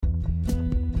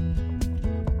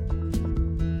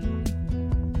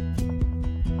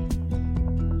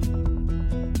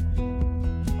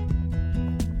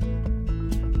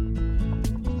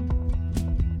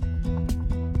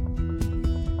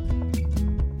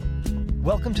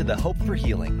Welcome to the Hope for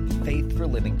Healing, Faith for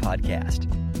Living podcast.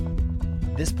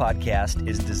 This podcast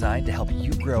is designed to help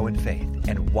you grow in faith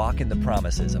and walk in the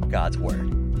promises of God's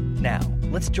Word. Now,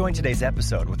 let's join today's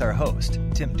episode with our host,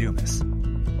 Tim Dumas.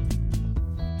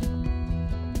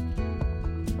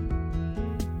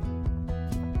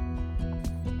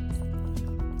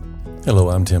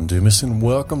 Hello, I'm Tim Dumas, and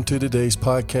welcome to today's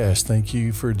podcast. Thank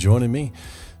you for joining me.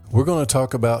 We're going to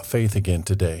talk about faith again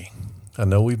today. I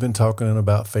know we've been talking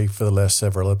about faith for the last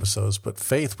several episodes, but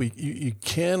faith, you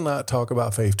cannot talk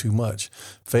about faith too much.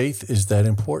 Faith is that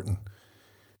important.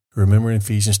 Remember in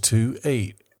Ephesians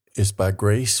 2:8, it's by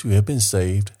grace you have been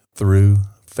saved through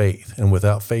faith. And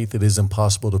without faith, it is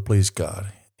impossible to please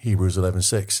God. Hebrews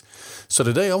 11:6. So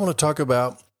today I want to talk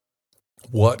about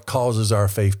what causes our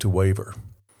faith to waver.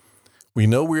 We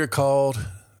know we are called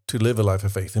to live a life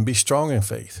of faith and be strong in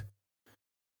faith.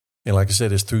 And like I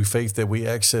said, it's through faith that we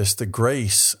access the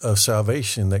grace of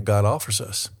salvation that God offers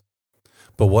us.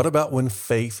 But what about when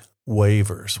faith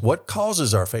wavers? What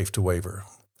causes our faith to waver?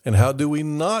 And how do we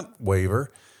not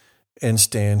waver and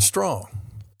stand strong?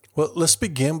 Well, let's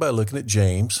begin by looking at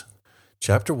James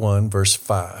chapter 1, verse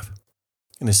 5.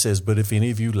 And it says, "But if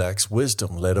any of you lacks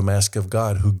wisdom, let him ask of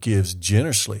God, who gives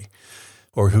generously,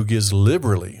 or who gives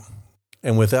liberally,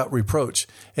 and without reproach,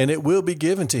 and it will be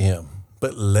given to him.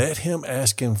 But let him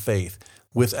ask in faith,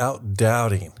 without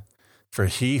doubting. For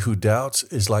he who doubts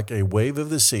is like a wave of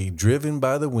the sea, driven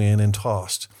by the wind and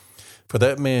tossed. For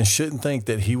that man shouldn't think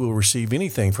that he will receive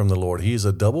anything from the Lord. He is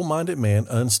a double-minded man,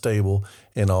 unstable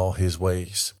in all his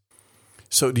ways."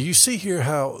 So do you see here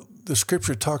how the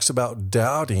scripture talks about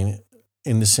doubting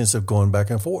in the sense of going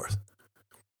back and forth?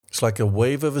 It's like a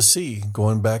wave of a sea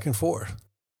going back and forth.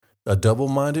 A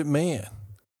double-minded man.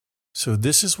 So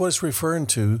this is what it's referring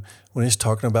to when it's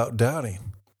talking about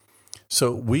doubting.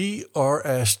 So we are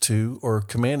asked to, or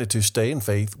commanded to, stay in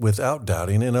faith without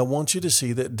doubting. And I want you to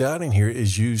see that doubting here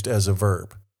is used as a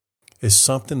verb. It's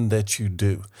something that you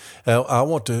do. Now, I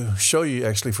want to show you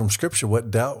actually from Scripture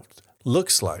what doubt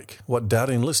looks like, what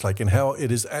doubting looks like, and how it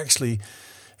is actually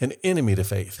an enemy to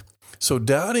faith. So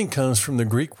doubting comes from the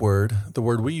Greek word, the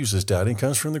word we use as doubting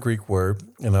comes from the Greek word,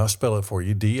 and I'll spell it for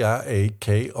you, D-I-A-K-R-I-N-O.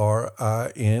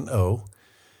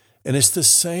 And it's the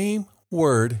same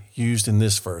word used in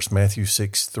this verse, Matthew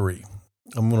 6:3.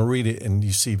 I'm going to read it and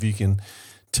you see if you can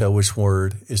tell which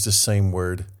word is the same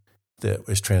word that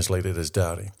is translated as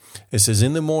doubting. It says,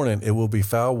 "In the morning it will be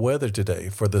foul weather today,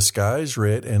 for the sky is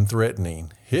red and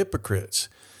threatening. Hypocrites,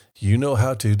 you know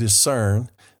how to discern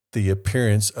the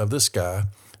appearance of the sky,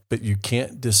 but you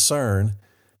can't discern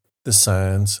the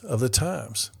signs of the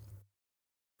times."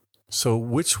 So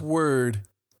which word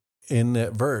in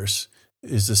that verse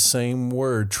is the same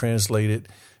word translated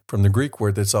from the Greek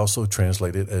word that's also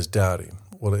translated as doubting?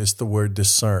 Well, it's the word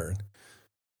discern.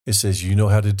 It says you know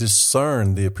how to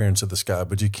discern the appearance of the sky,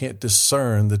 but you can't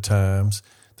discern the times,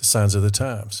 the signs of the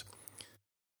times.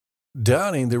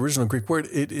 Doubting, the original Greek word,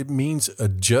 it means a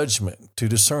judgment. To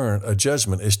discern, a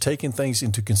judgment is taking things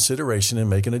into consideration and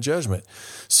making a judgment.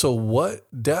 So what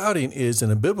doubting is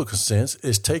in a biblical sense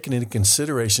is taking into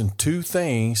consideration two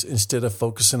things instead of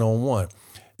focusing on one.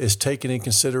 It's taking into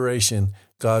consideration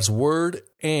God's word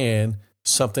and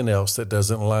something else that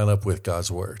doesn't line up with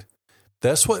God's word.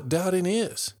 That's what doubting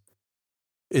is.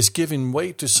 It's giving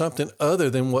weight to something other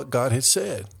than what God had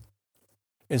said.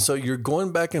 And so you're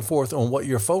going back and forth on what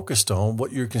you're focused on,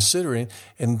 what you're considering,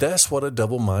 and that's what a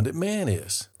double-minded man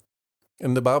is.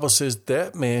 And the Bible says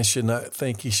that man should not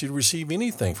think he should receive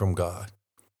anything from God.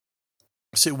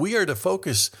 See, we are to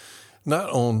focus not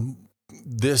on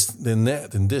this, then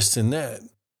that, then this, then that,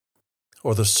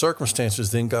 or the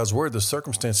circumstances, then God's word, the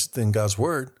circumstances, then God's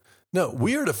word. No,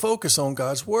 we are to focus on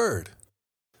God's word.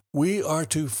 We are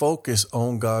to focus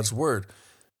on God's word.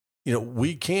 You know,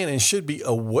 we can and should be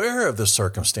aware of the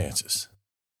circumstances,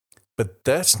 but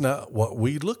that's not what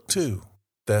we look to.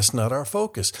 That's not our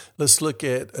focus. Let's look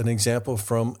at an example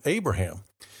from Abraham.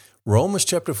 Romans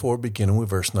chapter 4, beginning with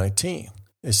verse 19.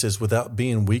 It says, "Without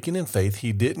being weakened in faith,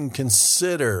 he didn't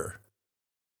consider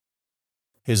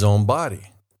his own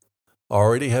body,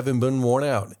 already having been worn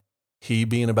out, he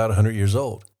being about 100 years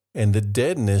old, and the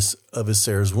deadness of his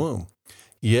Sarah's womb.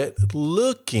 Yet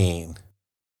looking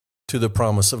to the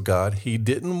promise of God, he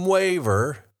didn't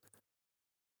waver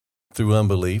through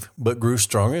unbelief, but grew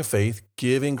strong in faith,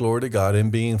 giving glory to God and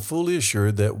being fully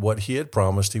assured that what he had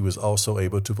promised he was also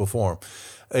able to perform."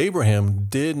 Abraham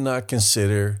did not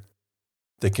consider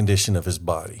the condition of his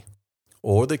body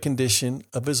or the condition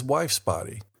of his wife's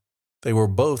body. They were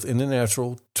both in the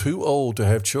natural too old to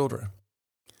have children.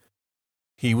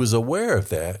 He was aware of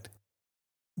that,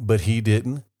 but he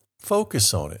didn't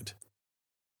focus on it.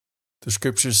 The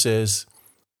scripture says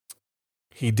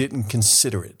he didn't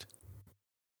consider it.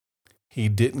 He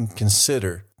didn't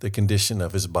consider the condition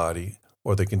of his body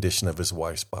or the condition of his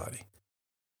wife's body.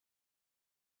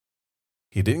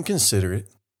 He didn't consider it,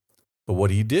 but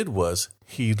what he did was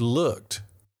he looked.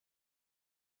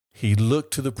 He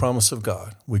looked to the promise of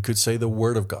God. We could say the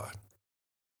word of God.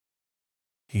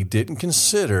 He didn't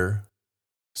consider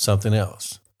something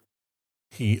else.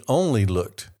 He only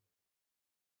looked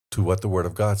to what the word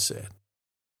of God said.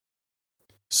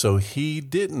 So he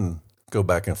didn't go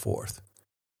back and forth.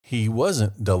 He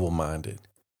wasn't double-minded.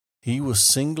 He was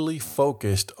singly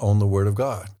focused on the word of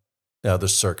God. Now, the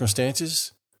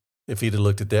circumstances, if he'd have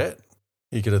looked at that,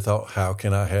 he could have thought, how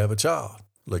can I have a child?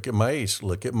 Look at my age.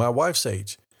 Look at my wife's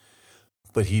age.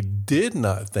 But he did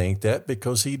not think that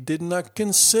because he did not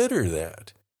consider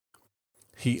that.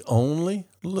 He only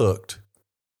looked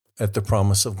at the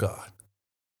promise of God.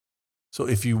 So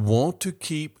if you want to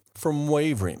keep from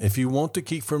wavering, if you want to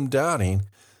keep from doubting,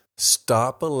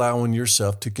 stop allowing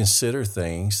yourself to consider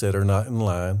things that are not in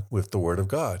line with the Word of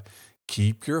God.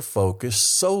 Keep your focus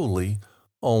solely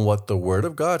on what the Word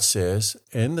of God says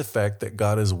and the fact that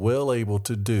God is well able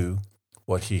to do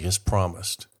what He has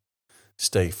promised.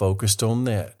 Stay focused on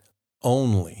that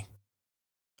only.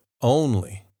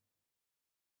 Only.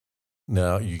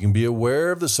 Now, you can be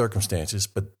aware of the circumstances,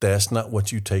 but that's not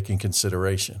what you take in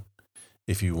consideration.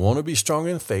 If you want to be strong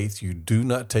in faith, you do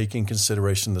not take in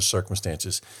consideration the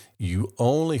circumstances. You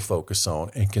only focus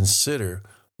on and consider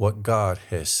what God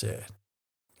has said.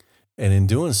 And in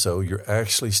doing so, you're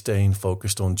actually staying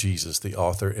focused on Jesus, the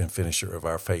author and finisher of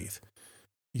our faith.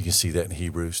 You can see that in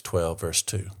Hebrews 12, verse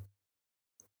 2.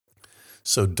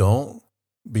 So don't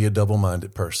be a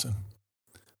double-minded person.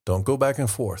 Don't go back and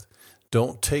forth.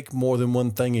 Don't take more than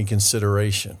one thing in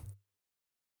consideration.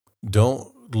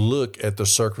 Don't look at the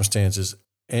circumstances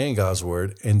and God's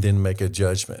word and then make a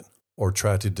judgment or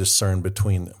try to discern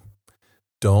between them.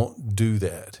 Don't do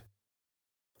that.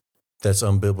 That's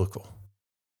unbiblical.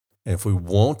 And if we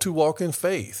want to walk in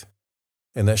faith,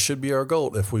 and that should be our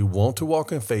goal, if we want to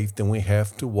walk in faith, then we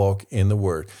have to walk in the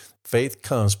word. Faith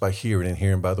comes by hearing and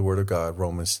hearing by the word of God,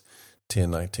 Romans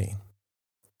 10:19.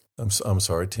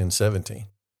 10:17.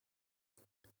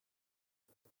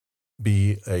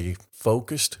 Be a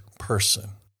focused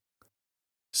person,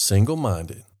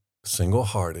 single-minded,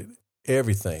 single-hearted.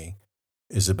 Everything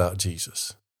is about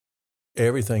Jesus.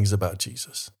 Everything's about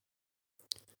Jesus.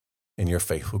 And your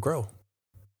faith will grow.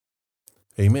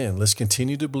 Amen. Let's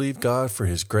continue to believe God for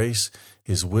His grace,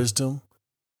 His wisdom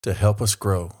to help us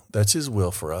grow. That's His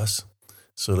will for us.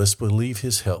 So let's believe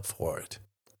His help for it.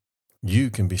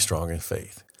 You can be strong in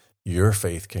faith. Your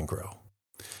faith can grow.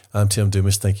 I'm Tim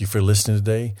Dumas. Thank you for listening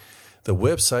today. The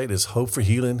website is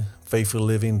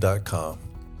hopeforhealingfaithfulliving.com.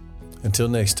 Until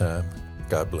next time,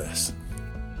 God bless.